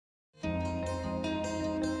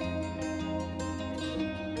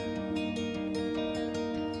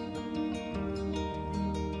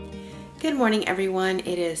Good morning, everyone.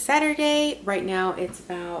 It is Saturday. Right now it's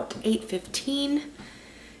about 8:15.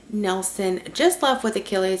 Nelson just left with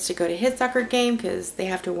Achilles to go to his soccer game because they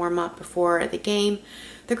have to warm up before the game.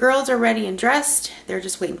 The girls are ready and dressed. They're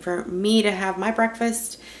just waiting for me to have my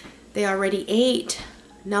breakfast. They already ate.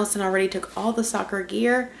 Nelson already took all the soccer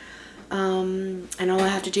gear. And all I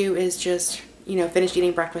have to do is just, finish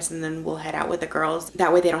eating breakfast and then we'll head out with the girls.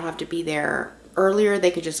 That way they don't have to be there earlier.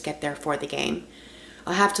 They could just get there for the game.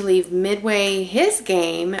 I'll have to leave midway his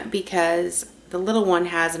game because the little one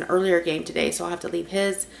has an earlier game today. So I'll have to leave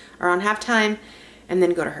his around halftime and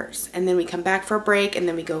then go to hers. And then we come back for a break and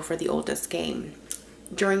then we go for the oldest game.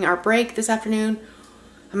 During our break this afternoon,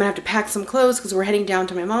 I'm gonna have to pack some clothes because we're heading down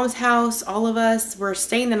to my mom's house. All of us, we're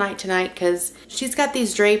staying the night tonight because she's got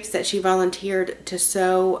these drapes that she volunteered to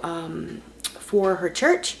sew for her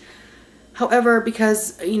church. However,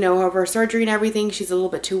 because, of her surgery and everything, she's a little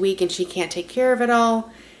bit too weak and she can't take care of it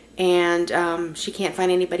all. And she can't find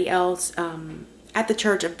anybody else at the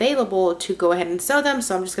church available to go ahead and sew them.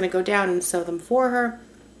 So I'm just going to go down and sew them for her.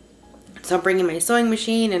 So I'm bringing my sewing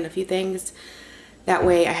machine and a few things. That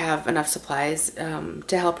way I have enough supplies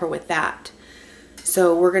to help her with that.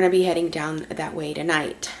 So we're going to be heading down that way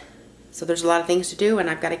tonight. So there's a lot of things to do and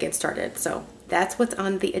I've got to get started. So that's what's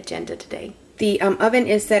on the agenda today. The oven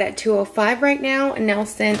is set at 205 right now.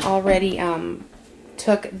 Nelson already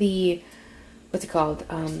took the, what's it called,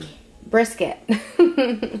 brisket.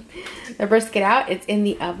 The brisket out. It's in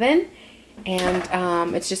the oven.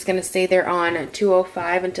 And it's just going to stay there on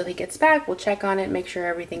 205 until he gets back. We'll check on it, make sure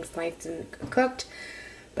everything's nice and cooked.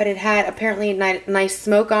 But it had apparently nice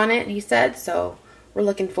smoke on it, he said. So we're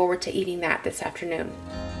looking forward to eating that this afternoon.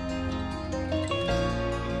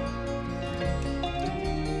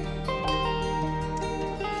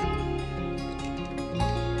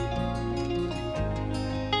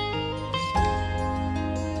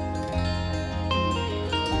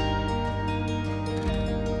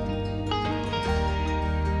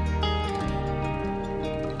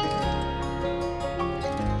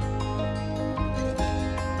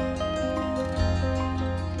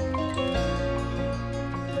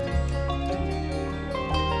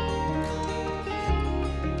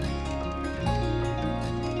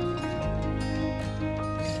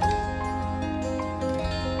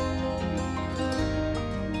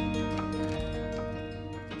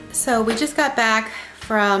 So we just got back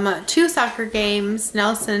from 2 soccer games.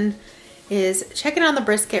 Nelson is checking on the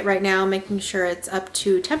brisket right now, making sure it's up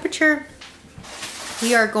to temperature.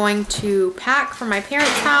 We are going to pack for my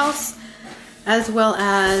parents' house as well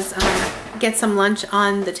as get some lunch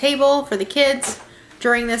on the table for the kids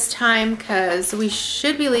during this time because we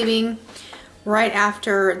should be leaving right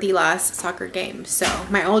after the last soccer game. So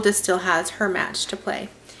my oldest still has her match to play.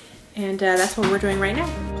 And that's what we're doing right now.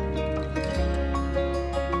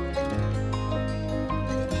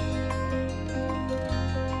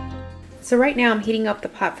 So right now I'm heating up the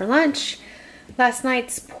pot for lunch. Last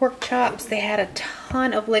night's pork chops, they had a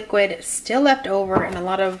ton of liquid still left over and a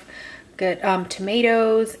lot of good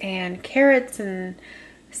tomatoes and carrots, and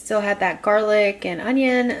still had that garlic and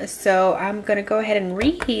onion. So I'm gonna go ahead and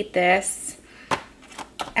reheat this.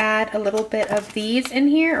 Add a little bit of these in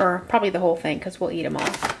here, or probably the whole thing because we'll eat them all.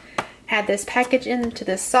 Add this package into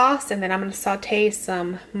this sauce, and then I'm going to saute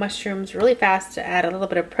some mushrooms really fast to add a little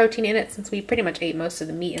bit of protein in it since we pretty much ate most of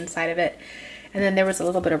the meat inside of it. And then there was a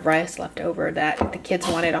little bit of rice left over that the kids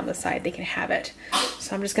wanted on the side. They can have it.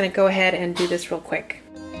 So I'm just going to go ahead and do this real quick.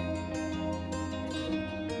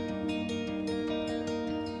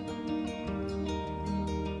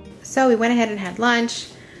 So we went ahead and had lunch,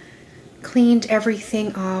 cleaned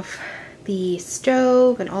everything off the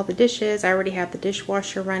stove and all the dishes. I already have the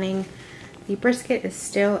dishwasher running. The brisket is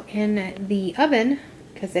still in the oven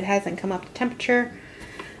because it hasn't come up to temperature.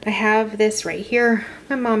 I have this right here.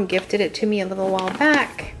 My mom gifted it to me a little while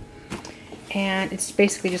back, and it's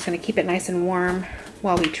basically just going to keep it nice and warm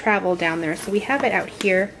while we travel down there. So we have it out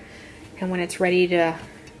here, and when it's ready to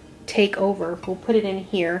take over, we'll put it in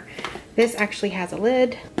here. This actually has a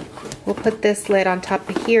lid. We'll put this lid on top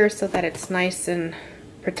of here so that it's nice and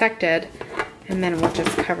protected, and then we'll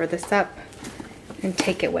just cover this up and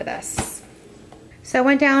take it with us. So I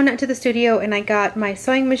went down to the studio and I got my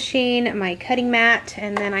sewing machine, my cutting mat,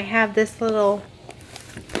 and then I have this little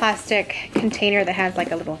plastic container that has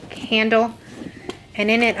like a little handle, and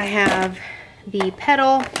in it I have the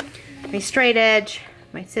pedal, my straight edge,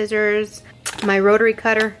 my scissors, my rotary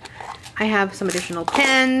cutter. I have some additional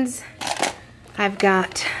pens. I've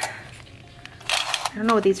got, I don't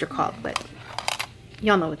know what these are called, but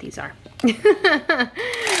y'all know what these are.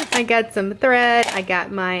 I got some thread. I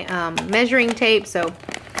got my measuring tape. So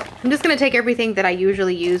I'm just gonna take everything that I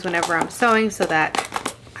usually use whenever I'm sewing so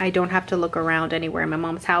that I don't have to look around anywhere in my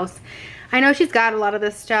mom's house. I know she's got a lot of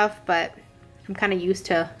this stuff, but I'm kind of used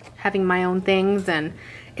to having my own things, and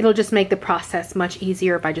it'll just make the process much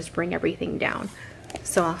easier if I just bring everything down.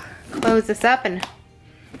 So I'll close this up and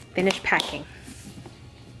finish packing.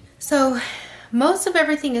 So most of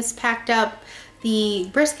everything is packed up. The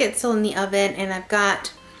brisket's still in the oven, and I've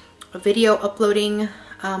got a video uploading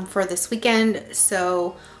for this weekend.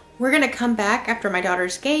 So we're gonna come back after my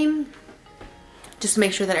daughter's game just to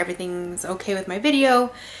make sure that everything's okay with my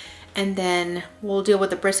video, and then we'll deal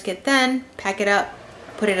with the brisket then, pack it up,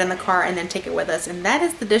 put it in the car, and then take it with us. And that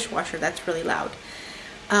is the dishwasher that's really loud.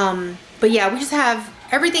 But yeah, we just have,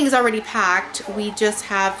 everything's already packed. We just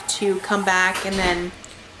have to come back and then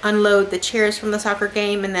unload the chairs from the soccer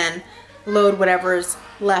game and then load whatever's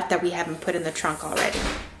left that we haven't put in the trunk already.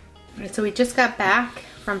 All right, so we just got back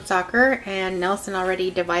from soccer, and Nelson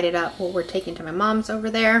already divided up what we're taking to my mom's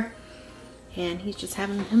over there. And he's just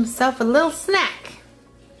having himself a little snack.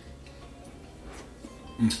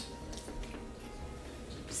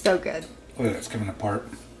 So good. Look at that, it's coming apart.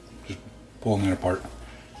 Just pulling it apart.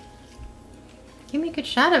 Give me a good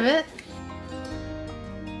shot of it.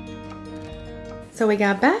 So we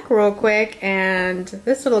got back real quick, and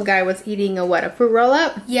this little guy was eating a fruit roll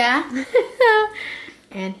up? Yeah.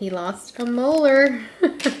 And he lost a molar.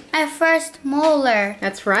 My first molar.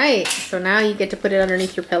 That's right. So now you get to put it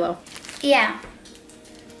underneath your pillow. Yeah.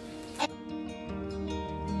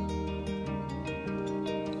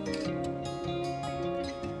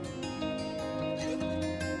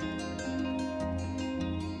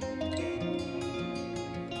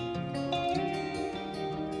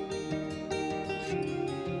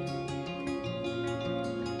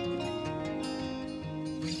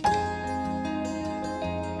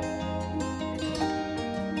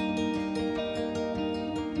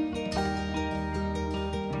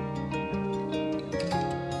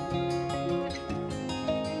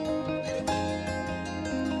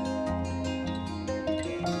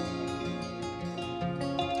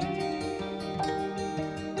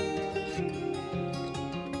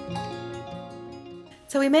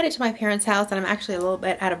 So we made it to my parents' house, and I'm actually a little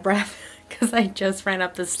bit out of breath because I just ran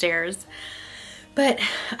up the stairs. But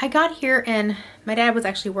I got here, and my dad was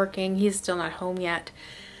actually working. He's still not home yet.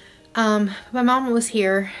 My mom was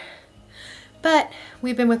here, but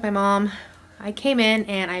we've been with my mom. I came in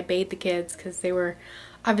and I bathed the kids because they were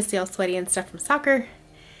obviously all sweaty and stuff from soccer.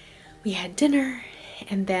 We had dinner,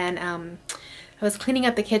 and then I was cleaning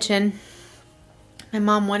up the kitchen. My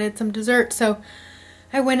mom wanted some dessert, so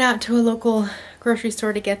I went out to a local grocery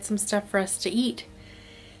store to get some stuff for us to eat.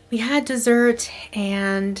 We had dessert,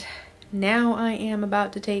 and now I am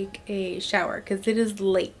about to take a shower because it is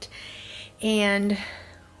late. And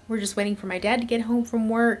we're just waiting for my dad to get home from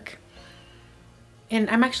work. And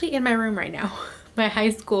I'm actually in my room right now, my high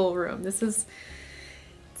school room. It's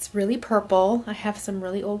really purple. I have some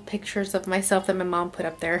really old pictures of myself that my mom put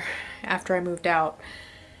up there after I moved out.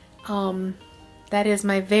 That is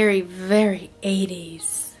my very, very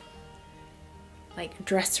 80s, like,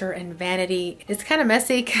 dresser and vanity. It's kind of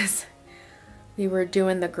messy because we were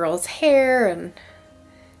doing the girls' hair and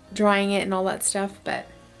drying it and all that stuff, but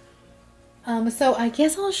so I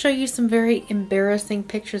guess I'll show you some very embarrassing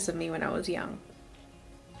pictures of me when I was young.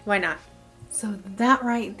 Why not? So that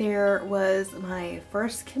right there was my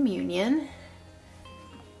first communion.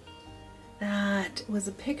 That was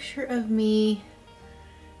a picture of me.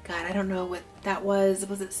 God, I don't know what that was.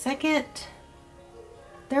 Was it second,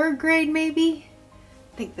 third grade maybe?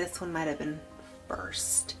 I think this one might have been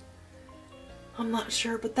first. I'm not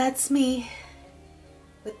sure, but that's me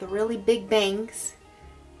with the really big bangs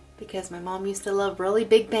because my mom used to love really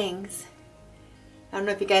big bangs. I don't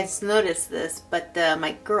know if you guys noticed this, but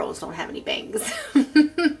my girls don't have any bangs.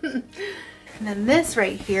 And then this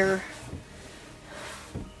right here,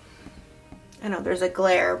 I know there's a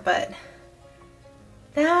glare, but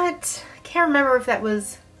that, I can't remember if that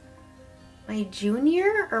was my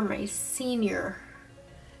junior or my senior.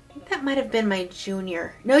 I think that might have been my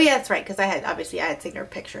junior. No, yeah, that's right, because I had seen her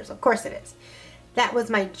pictures. Of course it is. That was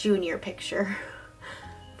my junior picture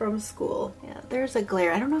from school. Yeah, there's a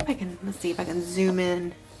glare. I don't know if I can, let's see if I can zoom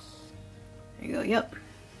in. There you go, yep.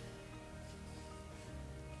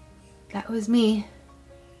 That was me,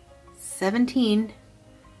 17.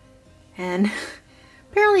 And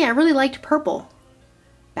apparently I really liked purple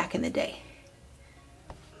back in the day.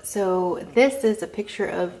 So this is a picture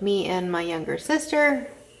of me and my younger sister.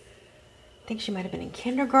 I think she might have been in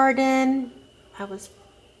kindergarten. I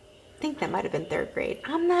think that might have been third grade.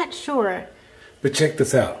 I'm not sure. But check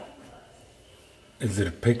this out. Is it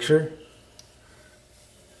a picture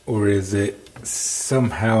or is it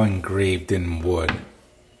somehow engraved in wood?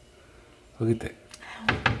 Look at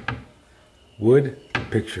that. Wood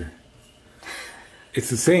picture. It's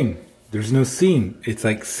the same. There's no seam. It's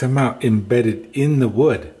like somehow embedded in the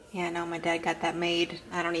wood. Yeah, no, my dad got that made.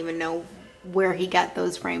 I don't even know where he got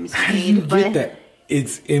those frames How do you made. But get that?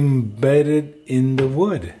 It's embedded in the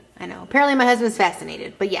wood. I know. Apparently my husband's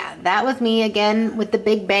fascinated. But yeah, that was me again with the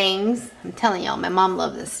big bangs. I'm telling y'all, my mom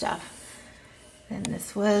loved this stuff. And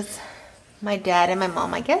this was my dad and my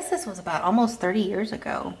mom. I guess this was about almost 30 years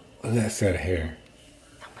ago. Look at that set of hair.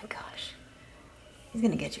 Oh my gosh. He's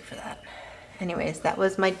gonna get you for that. Anyways, that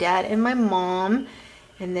was my dad and my mom.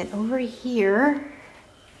 And then over here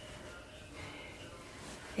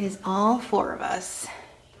is all four of us.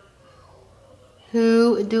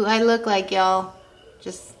 Who do I look like, y'all?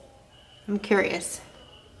 Just, I'm curious.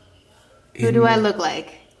 Who do I look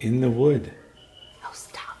like? In the wood. Oh,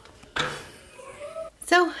 stop.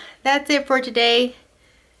 So, that's it for today.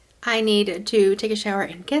 I need to take a shower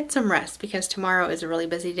and get some rest because tomorrow is a really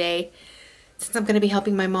busy day since I'm going to be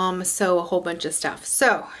helping my mom sew a whole bunch of stuff.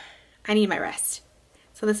 So, I need my rest.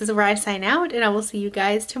 So this is where I sign out, and I will see you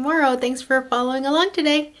guys tomorrow. Thanks for following along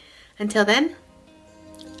today. Until then,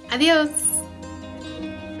 adios.